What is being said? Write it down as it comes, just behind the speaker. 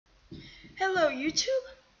Hello YouTube!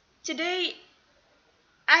 Today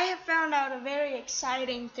I have found out a very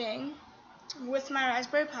exciting thing with my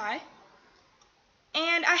Raspberry Pi.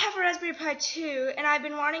 And I have a Raspberry Pi 2 and I've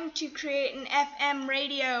been wanting to create an FM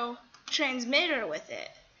radio transmitter with it.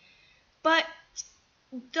 But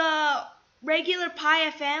the regular Pi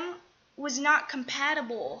FM was not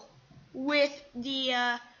compatible with the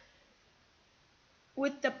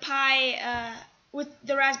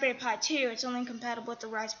Raspberry Pi 2. It's only compatible with the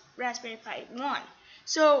Raspberry Pi 1.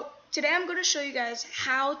 So today I'm going to show you guys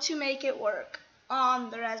how to make it work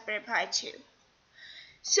on the Raspberry Pi 2.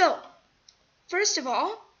 So first of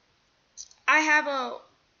all, I have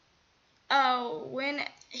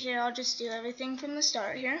here. I'll just do everything from the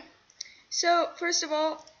start here. So first of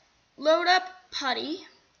all, load up PuTTY.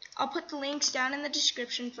 I'll put the links down in the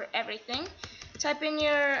description for everything. Type in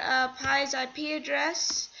your Pi's IP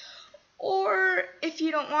address, or if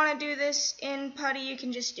you don't want to do this in PuTTY, you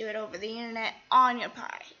can just do it over the internet on your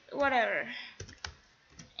Pi, whatever.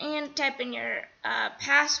 And type in your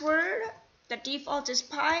password. The default is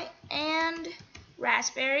Pi and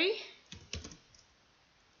Raspberry.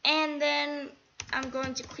 And then I'm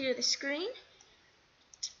going to clear the screen.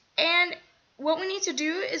 And what we need to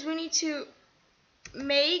do is we need to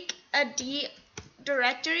make a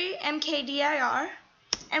directory, mkdir,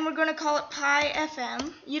 and we're going to call it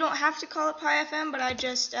Pifm. You don't have to call it Pifm, but I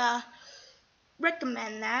just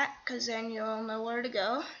recommend that because then you'll know where to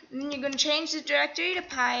go. And then you're going to change the directory to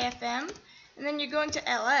Pifm, and then you're going to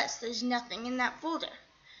ls. There's nothing in that folder.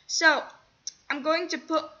 So I'm going to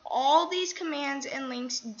put all these commands and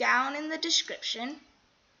links down in the description.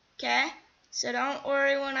 Okay? So don't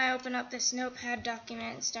worry when I open up this notepad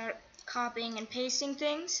document and start copying and pasting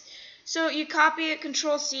things. So you copy it,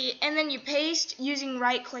 Control-C, and then you paste using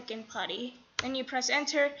right-click in PuTTY. Then you press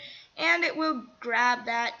Enter, and it will grab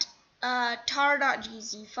that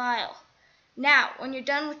tar.gz file. Now, when you're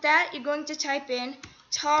done with that, you're going to type in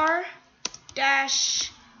tar-xvf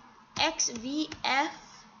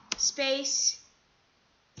space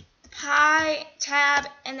pi tab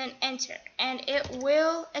and then enter, and it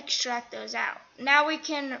will extract those out. Now we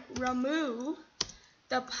can remove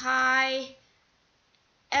the pifm.tar.gz,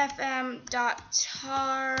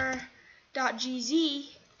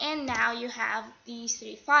 and now you have these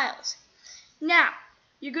three files. Now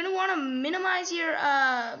you're going to want to minimize your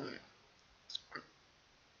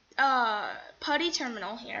PuTTY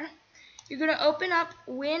terminal here. You're going to open up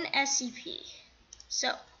WinSCP.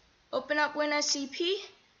 So open up WinSCP,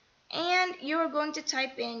 and you're going to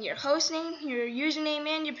type in your hostname, your username,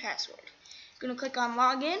 and your password. You're going to click on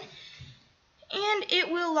Login, and it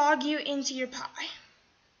will log you into your Pi.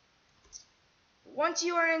 Once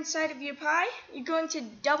you are inside of your Pi, you're going to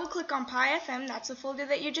double click on Pifm, that's the folder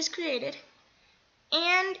that you just created,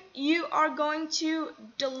 and you are going to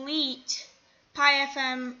delete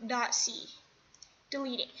pifm.c.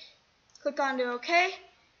 Delete it. Click on to OK,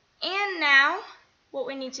 and now what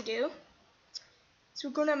we need to do is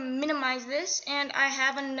we're going to minimize this, and I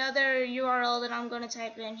have another URL that I'm going to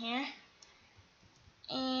type in here,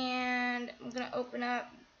 and I'm going to open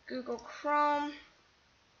up Google Chrome,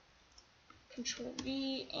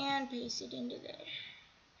 Control-V, and paste it into there,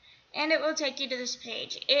 and it will take you to this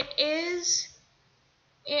page. I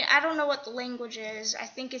don't know what the language is. I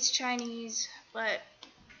think it's Chinese, but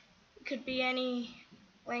it could be any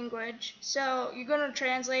language. So you're going to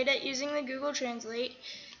translate it using the Google Translate.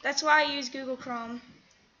 That's why I use Google Chrome.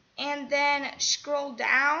 And then scroll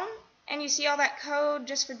down, and you see all that code.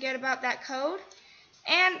 Just forget about that code.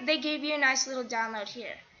 And they gave you a nice little download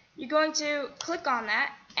here. You're going to click on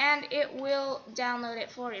that, and it will download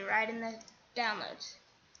it for you right in the downloads.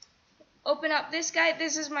 Open up this guy.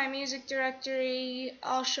 This is my music directory.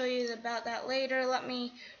 I'll show you about that later. Let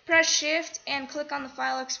me press Shift and click on the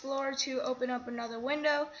File Explorer to open up another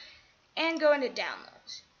window and go into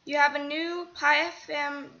Downloads. You have a new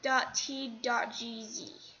pifm.tar.gz.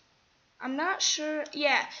 I'm not sure.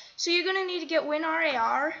 Yeah, so you're going to need to get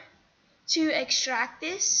WinRAR to extract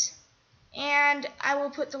this, and I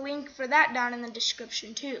will put the link for that down in the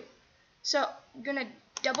description too. So you're going to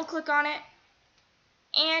double click on it,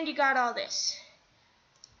 and you got all this.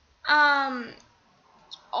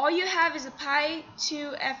 All you have is a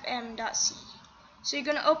pi2fm.c. So you're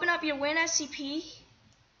going to open up your WinSCP,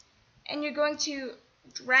 and you're going to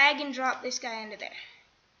drag and drop this guy into there.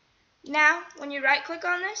 Now, when you right click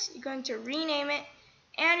on this, you're going to rename it,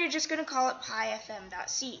 and you're just going to call it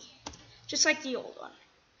pifm.c, just like the old one.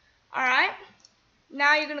 Alright,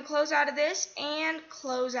 now you're going to close out of this, and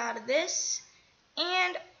close out of this,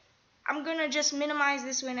 and I'm going to just minimize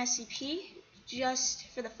this WinSCP just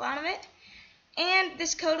for the fun of it. And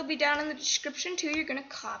this code will be down in the description too. You're going to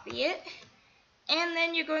copy it, And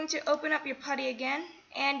then you're going to open up your putty again,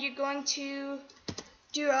 and you're going to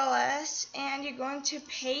do ls, and you're going to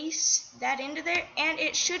paste that into there, and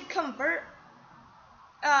it should convert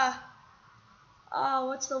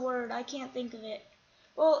what's the word? I can't think of it.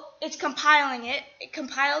 Well, it's compiling it. It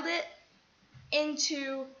compiled it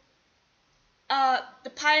into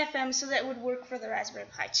the Pifm so that it would work for the Raspberry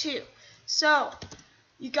Pi 2. So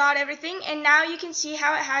you got everything, and now you can see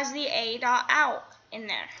how it has the a.out in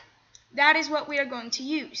there. That is what we are going to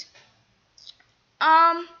use.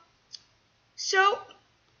 So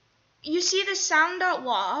you see the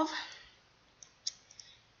sound.wav.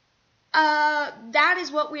 That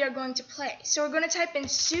is what we are going to play. So we're going to type in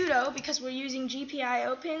sudo, because we're using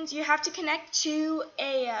GPIO pins. You have to connect to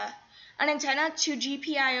an antenna to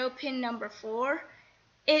GPIO pin number 4.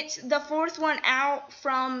 It's the 4th one out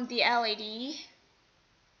from the LED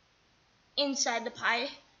inside the Pi.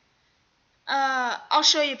 I'll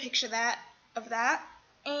show you a picture of that.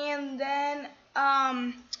 And then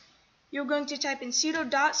you're going to type in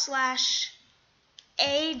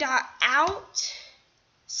sudo./a.out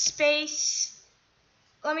space.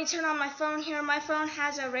 Let me turn on my phone here. My phone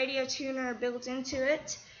has a radio tuner built into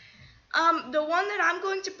it. The one that I'm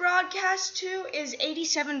going to broadcast to is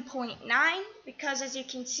 87.9, because as you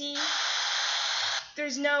can see,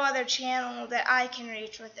 there's no other channel that I can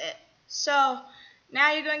reach with it. So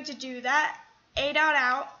now you're going to do that,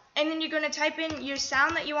 a.out, and then you're going to type in your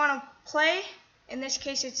sound that you want to play. In this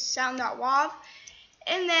case, it's sound.wav.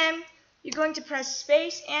 And then you're going to press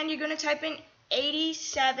space, and you're going to type in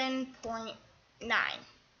 87.9. And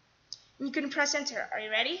you can press enter. Are you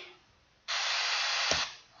ready?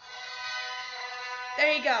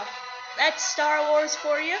 There you go. That's Star Wars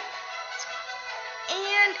for you.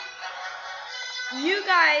 And you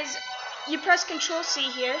guys, you press Control-C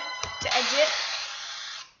here to exit.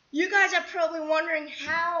 You guys are probably wondering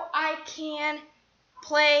how I can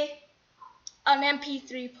play an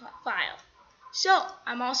MP3 file. So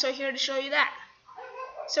I'm also here to show you that.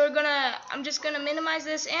 So I'm just gonna minimize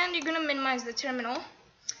this, and you're gonna minimize the terminal.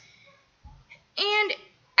 And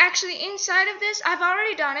actually, inside of this, I've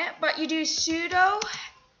already done it, but you do sudo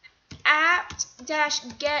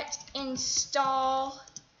apt-get install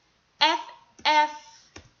ffmpeg.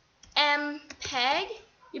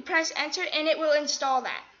 You press enter, and it will install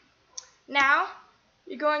that. Now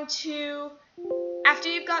you're going to, after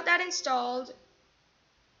you've got that installed,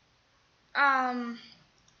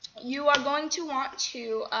 you are going to want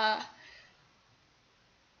to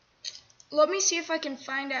let me see if I can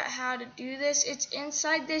find out how to do this. It's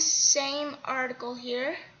inside this same article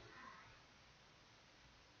here.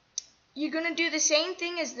 You're going to do the same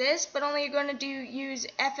thing as this, but only you're going to use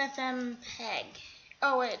ffmpeg.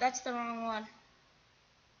 Oh wait, that's the wrong one.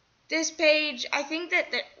 This page, I think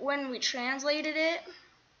that when we translated it,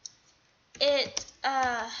 it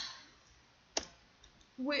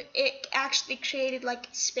actually created like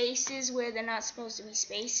spaces where they're not supposed to be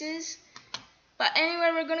spaces. But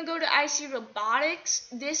anyway, we're going to go to IC Robotics.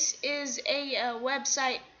 This is a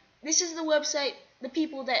website. This is the website, the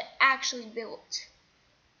people that actually built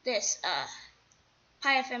this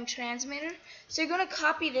Pifm transmitter. So you're going to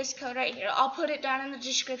copy this code right here. I'll put it down in the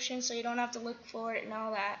description so you don't have to look for it and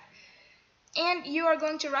all that. And you are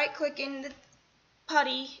going to right click in the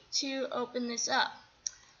putty to open this up.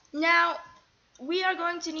 Now, we are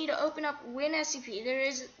going to need to open up WinSCP.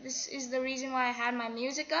 This is the reason why I had my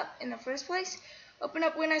music up in the first place. Open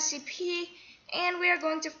up WinSCP, and we are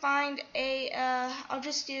going to find I'll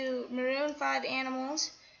just do Maroon 5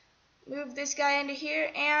 Animals. Move this guy into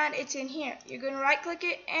here, and it's in here. You're going to right click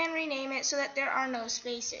it and rename it so that there are no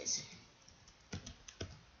spaces.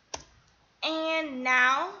 And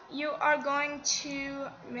now you are going to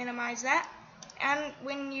minimize that, and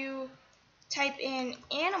when you type in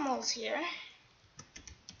animals here,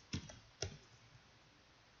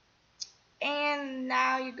 and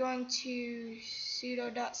now you're going to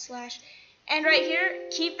sudo./ and right here,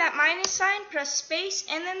 keep that minus sign, press space,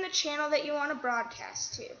 and then the channel that you want to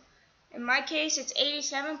broadcast to. In my case, it's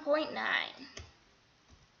 87.9.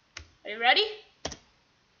 Are you ready?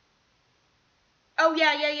 Oh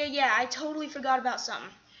yeah, I totally forgot about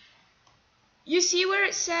something. You see where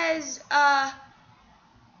it says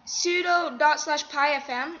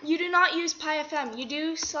sudo./pifm? You do not use pifm, you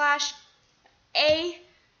do /a.out,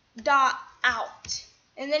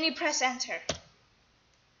 and then you press enter.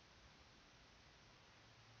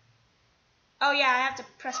 Oh yeah, I have to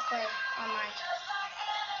press play on mine.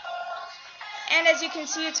 And as you can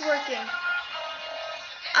see, it's working.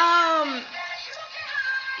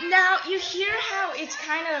 Now you hear how it's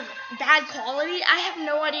kind of bad quality. I have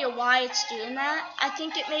no idea why it's doing that. I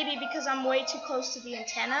think it may be because I'm way too close to the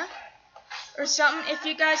antenna. or something. If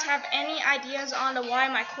you guys have any ideas on why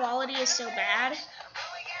my quality is so bad,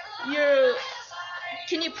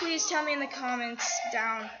 can you please tell me in the comments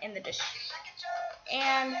down in the description.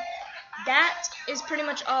 And that is pretty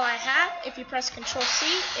much all I have. If you press Control C,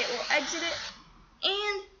 it will exit it.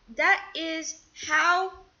 And that is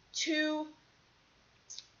how to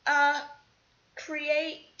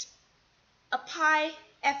create a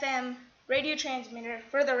Pifm radio transmitter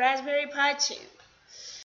for the Raspberry Pi 2.